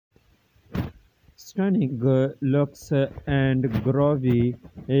Stunning looks and groovy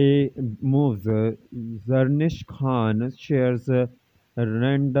moves. Zarnish Khan shares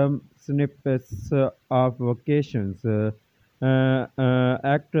random snippets of vacations.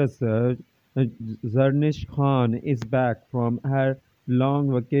 Actress Zarnish Khan is back from her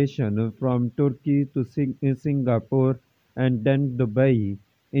long vacation from Turkey to Singapore and then Dubai.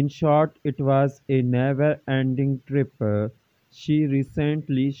 In short, it was a never-ending trip. She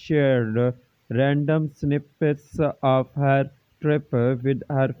recently shared random snippets of her trip with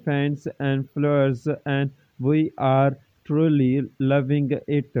her fans and followers, and we are truly loving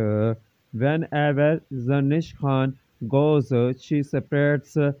it. Whenever Zarnish Khan goes, she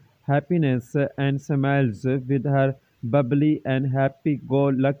spreads happiness and smiles with her bubbly and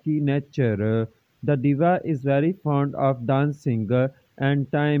happy-go-lucky nature. The diva is very fond of dancing,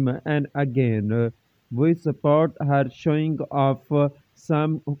 and time and again we support her showing off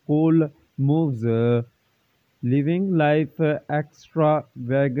some cool moves, living life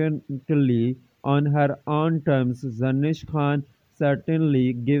extravagantly on her own terms. Zarnish Khan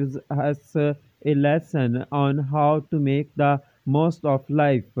certainly gives us a lesson on how to make the most of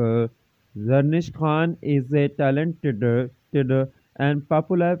life. Zarnish Khan is a talented and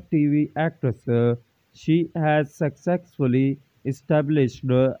popular TV actress. She has successfully established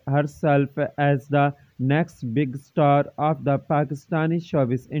herself as the next big star of the Pakistani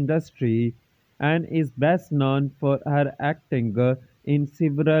showbiz industry and is best known for her acting in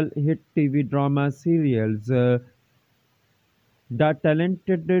several hit TV drama serials. The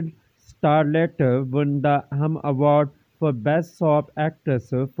talented starlet won the Hum Award for Best Soap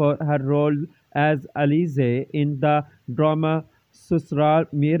Actress for her role as Alize in the drama Susral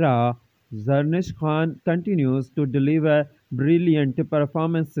Mera. Zarnish Khan continues to deliver brilliant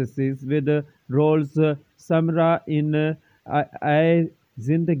performances with roles Samra in Aaye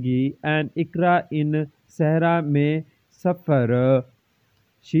Zindagi and Ikra in Sehra Mein Safar.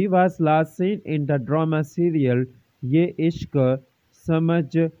 She was last seen in the drama serial Ye Ishq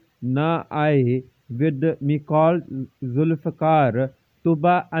Samajh Na Aaye with Mikhail Zulfikar,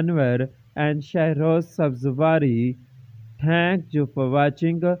 Tuba Anwar and Shahroz Sabzwari. Thank you for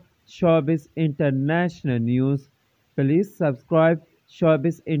watching Showbiz International News. Please subscribe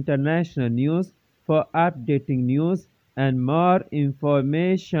Showbiz International News for updating news and more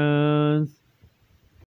information.